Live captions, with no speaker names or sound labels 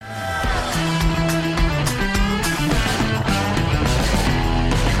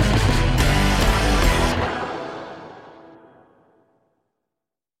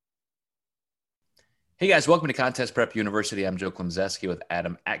Hey guys, welcome to Contest Prep University. I'm Joe Klemzeski with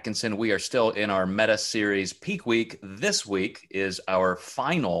Adam Atkinson. We are still in our meta series Peak Week. This week is our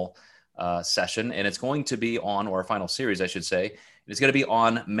final session, and it's going to be on, or our final series, I should say. It's going to be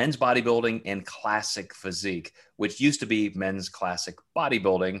on men's bodybuilding and classic physique, which used to be men's classic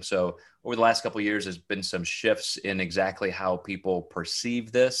bodybuilding. So over the last couple of years, there's been some shifts in exactly how people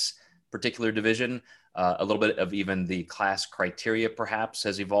perceive this particular division. A little bit of even the class criteria perhaps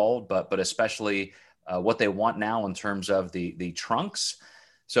has evolved, but especially what they want now in terms of the trunks.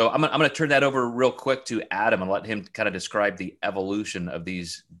 So I'm going to turn that over real quick to Adam and let him kind of describe the evolution of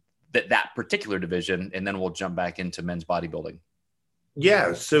that particular division, and then we'll jump back into men's bodybuilding.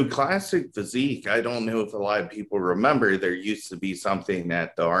 Yeah, so classic physique, I don't know if a lot of people remember, there used to be something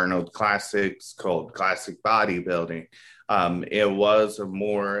at the Arnold Classics called classic bodybuilding. It was a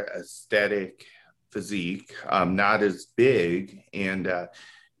more aesthetic physique, not as big, and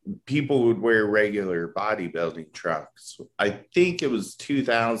people would wear regular bodybuilding trunks. I think it was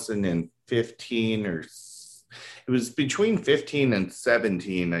 2015 or it was between 15 and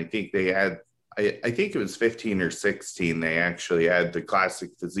 17. I think they had I think it was 15 or 16. They actually had the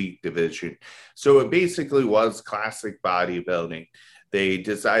classic physique division. So it basically was classic bodybuilding. They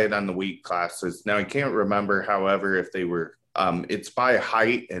decided on the weight classes. Now, I can't remember, however, if they were, it's by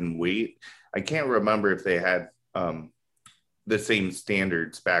height and weight. I can't remember if they had the same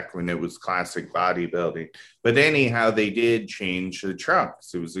standards back when it was classic bodybuilding. But anyhow, they did change the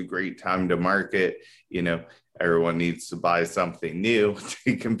trunks. It was a great time to market, everyone needs to buy something new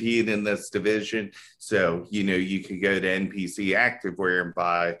to compete in this division. So, you could go to NPC Activewear and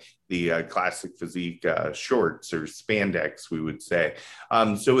buy the classic physique shorts or spandex, we would say.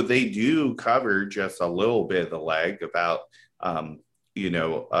 So they do cover just a little bit of the leg, about,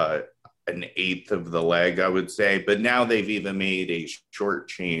 an eighth of the leg, I would say. But now they've even made a short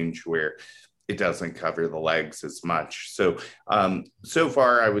change where it doesn't cover the legs as much. So, so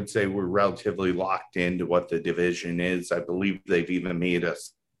far, I would say we're relatively locked into what the division is. I believe they've even made a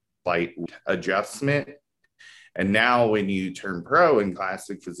slight adjustment. And now when you turn pro in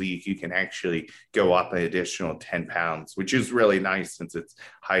classic physique, you can actually go up an additional 10 pounds, which is really nice since it's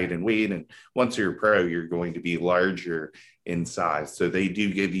height and weight. And once you're a pro, you're going to be larger in size. So they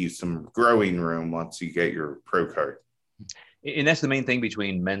do give you some growing room once you get your pro card. And that's the main thing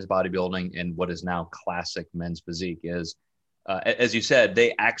between men's bodybuilding and what is now classic men's physique is, as you said,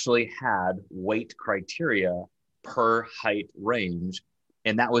 they actually had weight criteria per height range.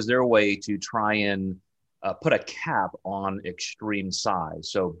 And that was their way to try and put a cap on extreme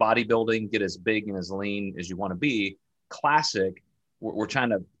size. So bodybuilding, get as big and as lean as you want to be. Classic, we're trying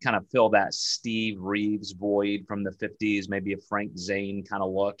to kind of fill that Steve Reeves void from the 50s, maybe a Frank Zane kind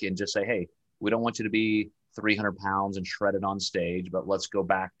of look, and just say, hey, we don't want you to be 300 pounds and shredded on stage, but let's go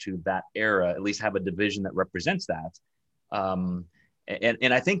back to that era, at least have a division that represents that.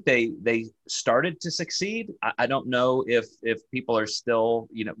 And I think they started to succeed. I don't know if people are still,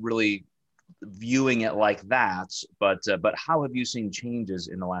 really viewing it like that, but how have you seen changes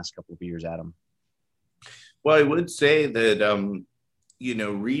in the last couple of years, Adam? Well, I would say that,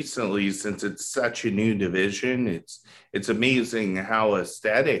 recently, since it's such a new division, it's amazing how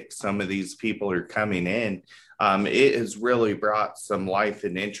aesthetic some of these people are coming in. It has really brought some life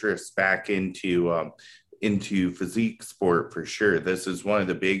and interest back into physique sport for sure. This is one of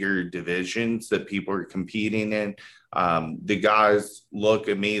the bigger divisions that people are competing in. The guys look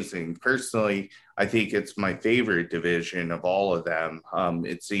amazing. Personally, I think it's my favorite division of all of them.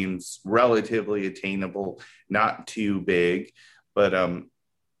 It seems relatively attainable, not too big, but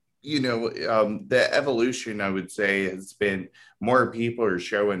the evolution, I would say, has been more people are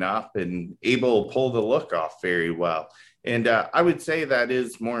showing up and able to pull the look off very well. And I would say that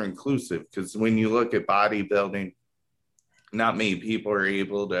is more inclusive, because when you look at bodybuilding, not many people are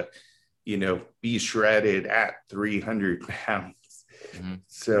able to, be shredded at 300 pounds. Mm-hmm.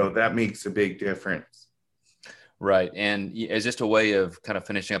 So that makes a big difference. Right. And as just a way of kind of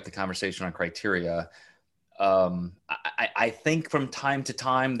finishing up the conversation on criteria, I think from time to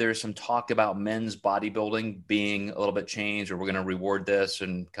time, there's some talk about men's bodybuilding being a little bit changed, or we're going to reward this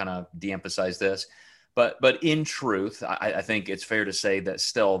and kind of de-emphasize this. But in truth, I think it's fair to say that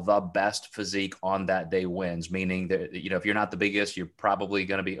still the best physique on that day wins, meaning that, if you're not the biggest, you're probably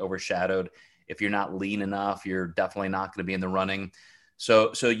going to be overshadowed. If you're not lean enough, you're definitely not going to be in the running.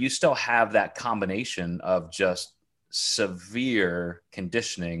 So you still have that combination of just severe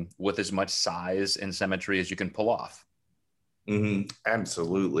conditioning with as much size and symmetry as you can pull off. Mm-hmm.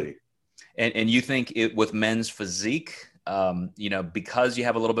 Absolutely. And you think it with men's physique, because you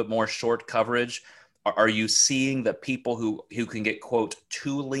have a little bit more short coverage, are you seeing that people who can get, quote,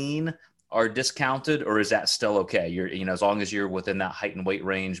 too lean are discounted, or is that still okay? As long as you're within that height and weight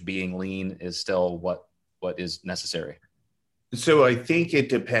range, being lean is still what is necessary. So I think it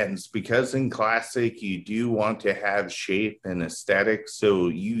depends because in classic, you do want to have shape and aesthetics. So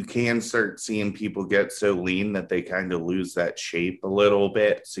you can start seeing people get so lean that they kind of lose that shape a little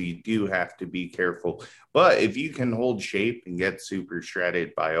bit. So you do have to be careful. But if you can hold shape and get super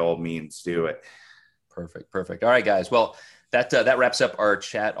shredded, by all means, do it. Perfect. All right, guys. Well, that wraps up our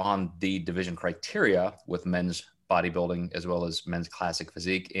chat on the division criteria with men's bodybuilding as well as men's classic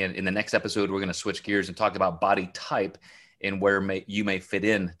physique. And in the next episode, we're going to switch gears and talk about body type and where you may fit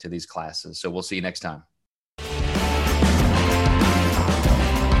in to these classes. So we'll see you next time.